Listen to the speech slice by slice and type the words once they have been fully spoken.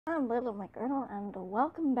I'm Little McGriddle, and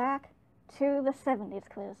welcome back to the 70s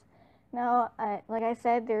quiz. Now, like I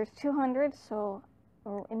said, there's 200, so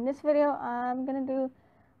in this video, I'm gonna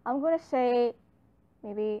say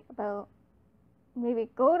maybe go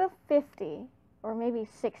to 50 or maybe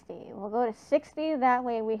 60. We'll go to 60. That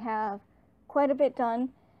way, we have quite a bit done,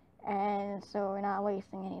 and so we're not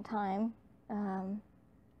wasting any time.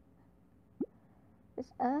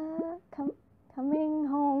 Coming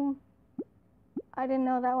home. I didn't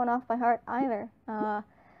know that one off by heart either. I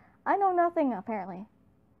know nothing, apparently.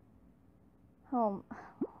 Home.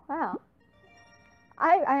 Wow.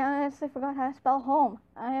 I honestly forgot how to spell home.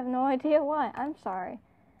 I have no idea why. I'm sorry.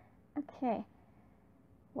 Okay.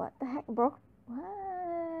 What the heck? What?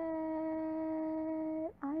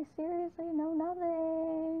 I seriously know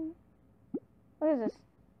nothing. What is this?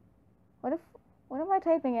 What am I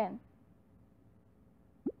typing in?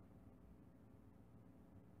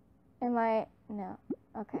 No.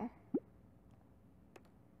 Okay.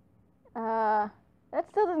 That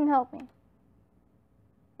still doesn't help me.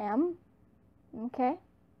 M? Okay.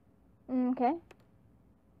 Okay.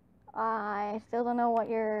 I still don't know what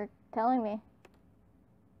you're telling me.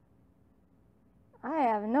 I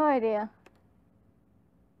have no idea.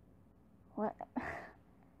 What?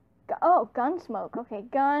 Oh, Gunsmoke. Okay,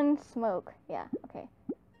 Gunsmoke. Yeah, okay.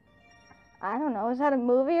 I don't know. Is that a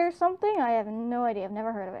movie or something? I have no idea. I've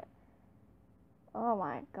never heard of it. Oh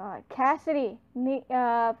my god. Cassidy.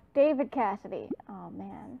 David Cassidy. Oh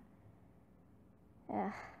man.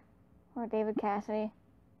 Ugh. Or David Cassidy.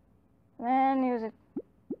 Man, he was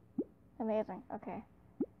amazing. Okay.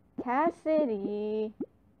 Cassidy.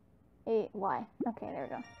 Y. Okay, there we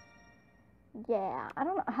go. Yeah. I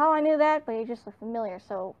don't know how I knew that, but he just looked familiar,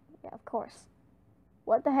 so yeah, of course.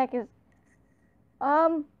 What the heck is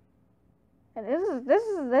this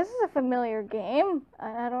is a familiar game.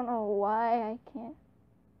 I don't know why I can't.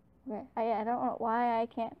 I don't know why I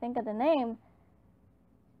can't think of the name.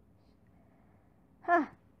 Huh.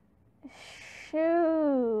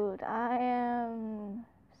 Shoot. I am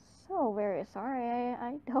so very sorry.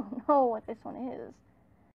 I don't know what this one is.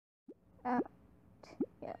 Yeah.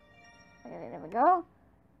 Okay, there we go.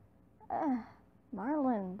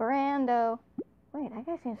 Marlon Brando. Wait, that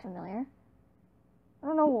guy seems familiar. I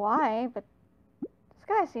don't know why, but this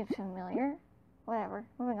guy seems familiar. Whatever.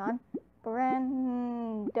 Moving on.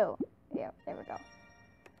 Brando. Yeah, there we go.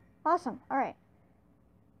 Awesome. All right.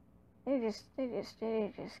 They just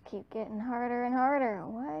keep getting harder and harder.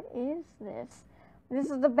 What is this? This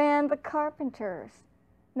is the band The Carpenters.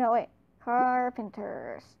 No, wait.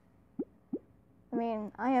 Carpenters. I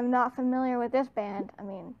mean, I am not familiar with this band. I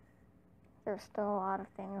mean, there's still a lot of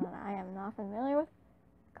things that I am not familiar with.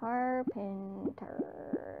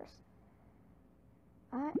 Carpenters.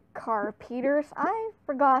 Carpeters? I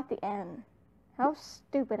forgot the N. How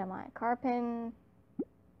stupid am I? Carpenters.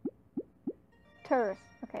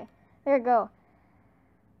 Okay, there you go.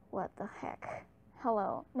 What the heck?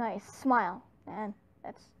 Hello. Nice. Smile. Man,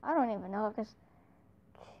 I don't even know if this...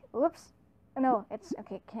 Whoops. No, it's...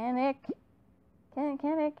 Okay, Kaneki. Okay,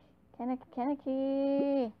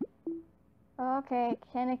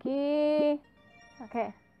 Kaneki.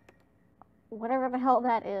 Okay. Whatever the hell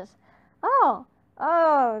that is.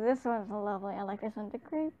 Oh, this one's lovely. I like this one. The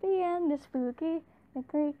creepy and the spooky, the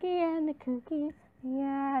creaky and the kooky, the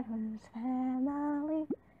Addams Family.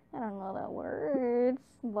 I don't know the words,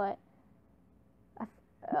 but I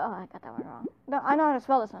got that one wrong. No, I know how to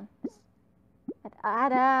spell this one. It's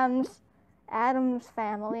Addams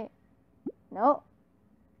Family. Nope.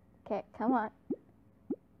 Okay, come on.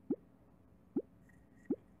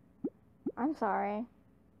 I'm sorry.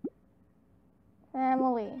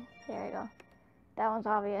 Family. There you go. That one's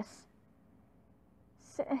obvious.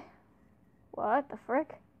 What the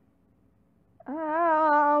frick?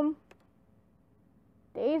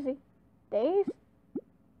 Daisy.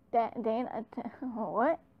 Dana.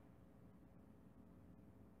 What?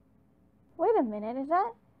 Wait a minute, is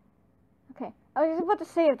that? Okay. I was just about to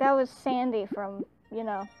say if that was Sandy from,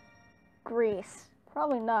 Grease.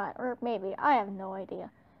 Probably not. Or maybe. I have no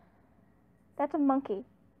idea. That's a monkey.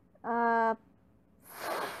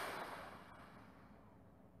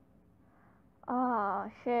 Oh,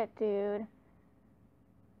 shit, dude.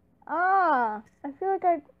 I feel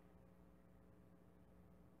like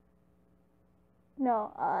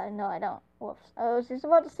no, I don't. Whoops. I was just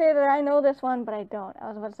about to say that I know this one, but I don't. I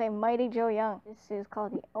was about to say Mighty Joe Young. This is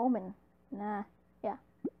called The Omen. Nah, yeah.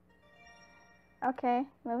 Okay,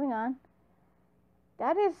 moving on.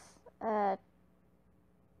 That is,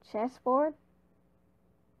 chessboard.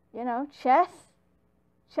 Chess,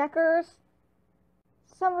 checkers.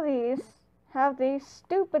 Some of these have the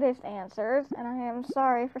stupidest answers, and I am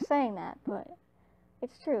sorry for saying that, but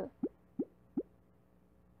it's true.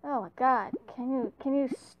 Oh my god, can you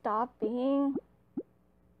stop being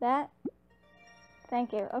that?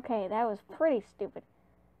 Thank you. Okay, that was pretty stupid.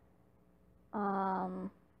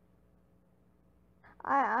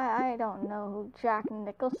 I don't know who Jack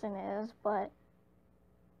Nicholson is, but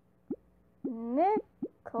Nicholson,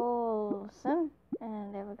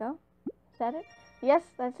 and there we go. Is that it? Yes,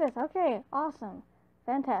 that's it. Okay, awesome.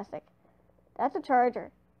 Fantastic. That's a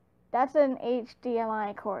charger. That's an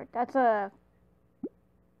HDMI cord. That's a...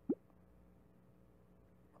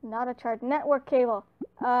 not a charge. Network cable.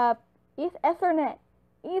 Ethernet.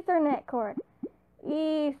 Ethernet cord.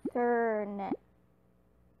 Ethernet.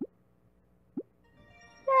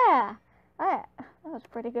 Yeah. That was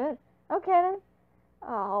pretty good. Okay then.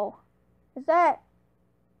 Oh. Is that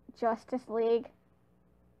Justice League?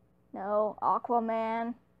 No.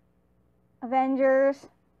 Aquaman. Avengers.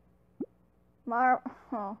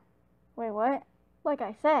 Oh. Wait, what? Like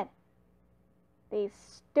I said. The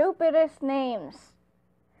stupidest names.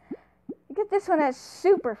 You get this one as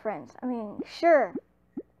Super Friends. I mean, sure.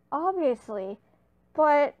 Obviously.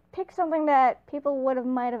 But pick something that people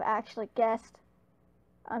might have actually guessed.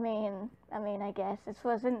 I mean, I guess this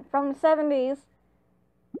wasn't from the 70s.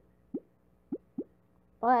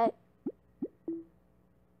 But,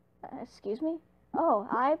 excuse me? Oh,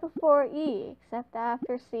 I before E, except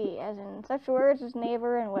after C, as in such words as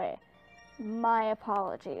neighbor and way. My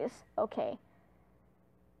apologies. Okay.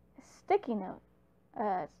 Sticky note.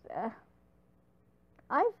 I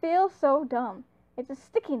feel so dumb. It's a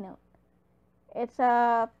sticky note. It's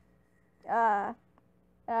a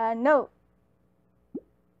note.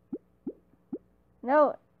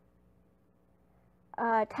 Note.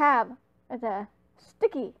 Tab. It's a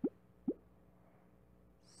sticky.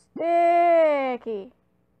 Sticky.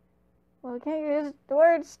 Well, we can't use the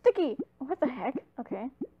word sticky. What the heck?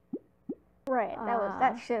 Okay. Right,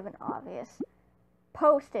 that should have been obvious.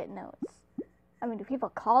 Post-it notes. I mean, do people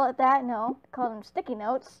call it that? No. They call them sticky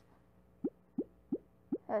notes.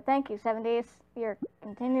 Thank you, 70s. You're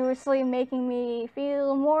continuously making me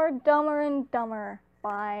feel more dumber and dumber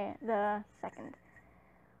by the second.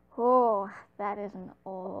 Oh, that is an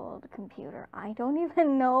old computer. I don't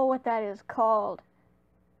even know what that is called.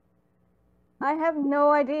 I have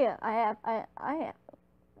no idea. I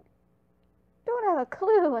don't have a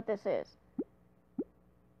clue what this is.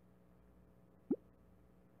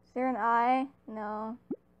 Is there an I? No.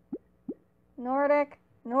 Nordic?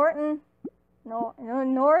 Norton?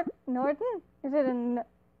 Norton? Is it a...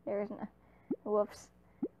 There isn't a... Whoops.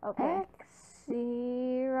 Okay.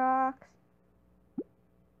 Xerox.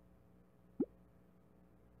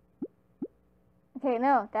 Okay,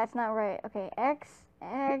 no, that's not right. Okay,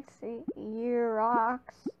 Xerox.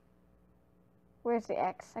 Where's the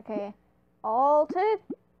X? Okay. Alted?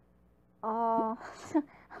 I'm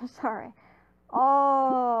sorry.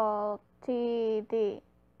 Altd.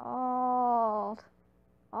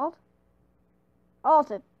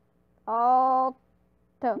 Alted.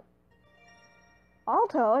 Alto.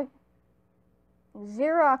 Alto?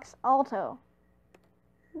 Xerox Alto.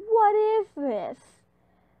 What is this?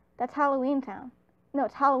 That's Halloween Town. No,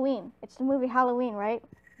 it's Halloween. It's the movie Halloween, right?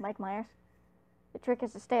 Mike Myers. The trick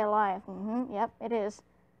is to stay alive. Yep, it is.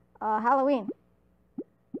 Halloween.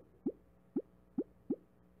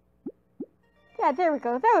 Yeah, there we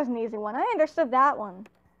go. That was an easy one. I understood that one.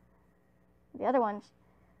 The other ones.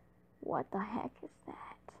 What the heck is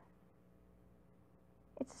that?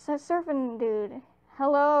 It's a surfing dude.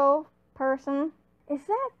 Hello, person. Is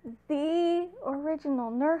that the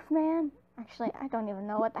original Nerf Man? Actually, I don't even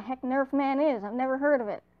know what the heck Nerf Man is. I've never heard of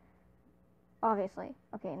it. Obviously.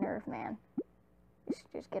 Okay, Nerf Man.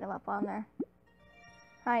 Just get him up on there.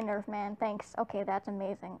 Hi, Nerf Man. Thanks. Okay, that's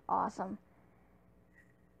amazing. Awesome.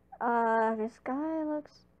 This guy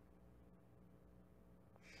looks...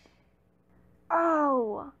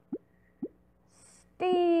 Oh!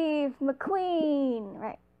 Steve McQueen!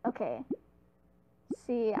 Right, okay.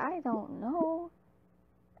 See, I don't know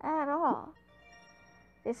at all.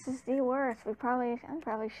 This is the worst. I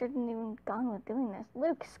probably shouldn't even gone with doing this.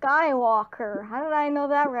 Luke Skywalker! How did I know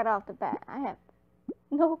that right off the bat? I have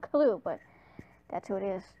no clue, but that's who it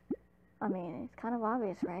is. I mean, it's kind of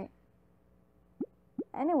obvious, right?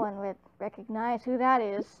 Anyone would recognize who that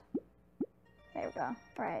is. There we go.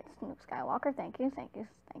 Alright, Luke Skywalker, thank you a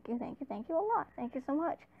lot. Thank you so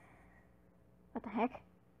much. What the heck?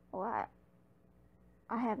 What?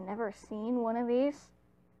 I have never seen one of these.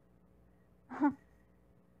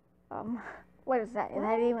 What is that? Is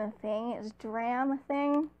that even a thing? Is DRAM a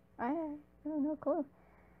thing? I have no clue.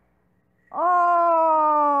 Oh,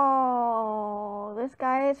 this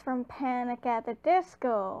guy is from Panic at the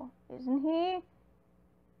Disco, isn't he?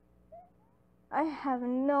 I have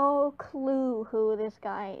no clue who this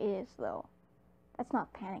guy is, though. That's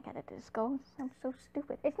not Panic at the Disco. I'm so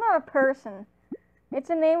stupid. It's not a person. It's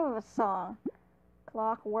the name of a song.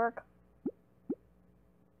 Clockwork.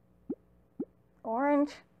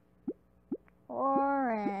 Orange.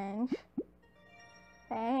 Orange.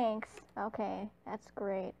 Thanks. Okay, that's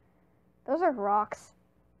great. Those are rocks.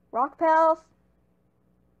 Rock pals?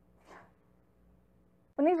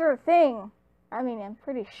 When these are a thing, I mean, I'm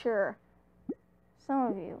pretty sure some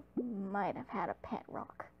of you might have had a pet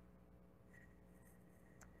rock.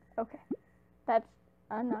 Okay. That's,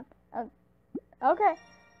 I'm not, okay.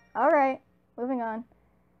 Alright, moving on.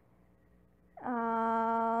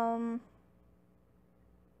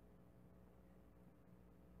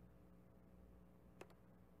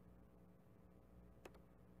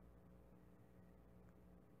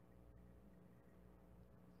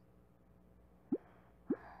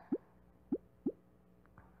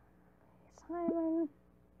 Simon.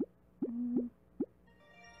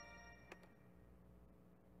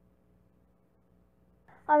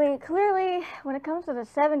 I mean, clearly, when it comes to the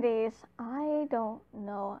 70s, I don't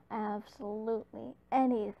know absolutely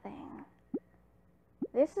anything.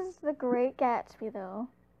 This is The Great Gatsby, though.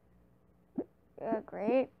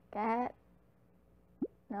 Great Gat.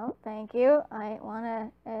 No, thank you. I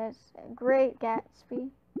wanna. It's Great Gatsby.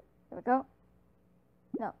 Here we go.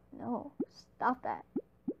 No, no, stop that.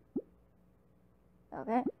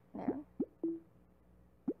 Okay, there.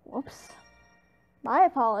 Whoops. My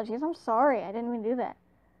apologies. I'm sorry. I didn't even do that.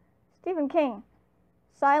 Stephen King.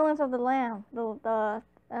 Silence of the Lamb. The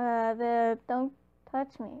Don't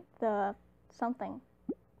Touch Me. The something.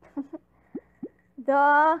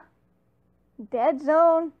 The Dead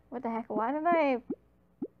Zone. What the heck? Why did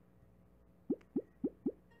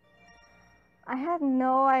I had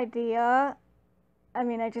no idea. I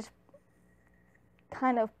mean, I just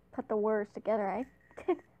kind of put the words together.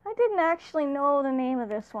 I didn't actually know the name of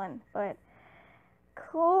this one, but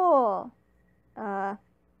cool.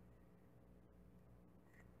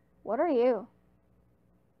 What are you?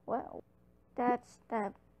 What? That's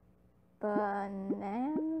that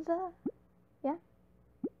Bonanza? Yeah?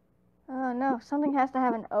 Oh no, something has to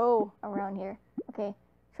have an O around here. Okay,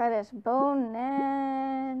 try this.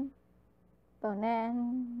 Bonanza.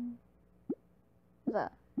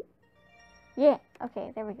 Yeah,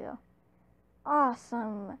 okay, there we go.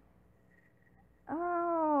 Awesome.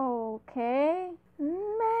 Okay.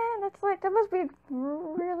 Man, that must be a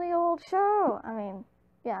really old show. I mean,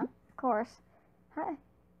 yeah, of course. Hi.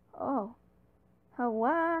 Oh.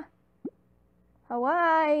 Hawaii.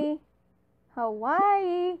 Hawaii.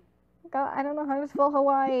 Hawaii. God, I don't know how to spell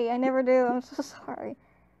Hawaii. I never do. I'm so sorry.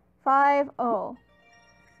 5-0.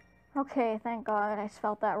 Okay, thank God I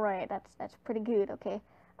spelled that right. That's pretty good. Okay.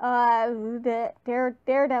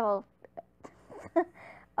 Daredevil.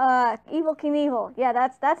 Evel Knievel. Yeah,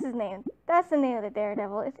 that's his name. That's the name of the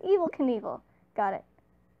Daredevil. It's Evel Knievel. Got it.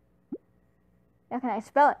 How can I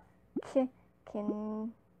spell it? Knievel.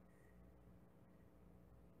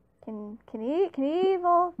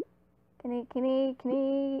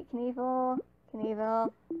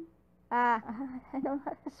 Knievel. Ah, I don't know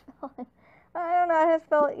how to spell it. I don't know how to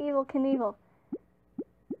spell Evel Knievel.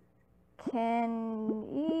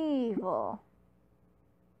 Knievel.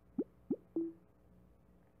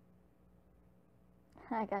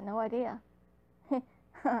 I got no idea.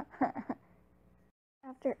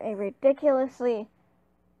 After a ridiculously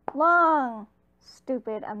long,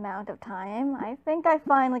 stupid amount of time, I think I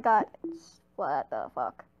finally got... What the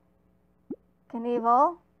fuck?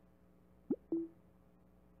 Knievel.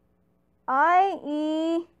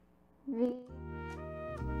 I-E-V...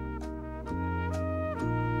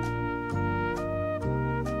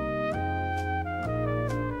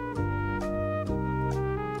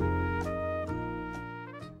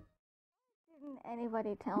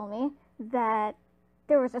 Anybody tell me that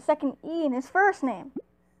there was a second E in his first name.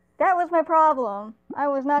 That was my problem. I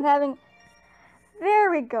was not having...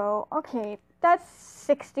 There we go. Okay, that's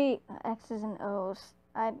 60 X's and O's.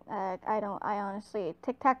 I honestly...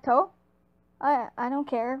 Tic-tac-toe? I don't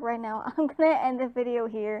care right now. I'm gonna end the video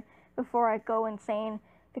here before I go insane,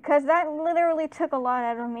 because that literally took a lot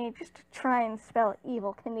out of me just to try and spell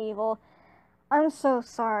Evel Knievel. I'm so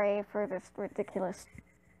sorry for this ridiculous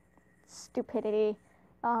stupidity.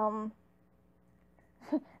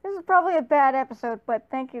 This is probably a bad episode, but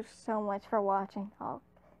thank you so much for watching. I'll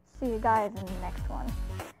see you guys in the next one.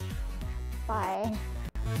 Bye.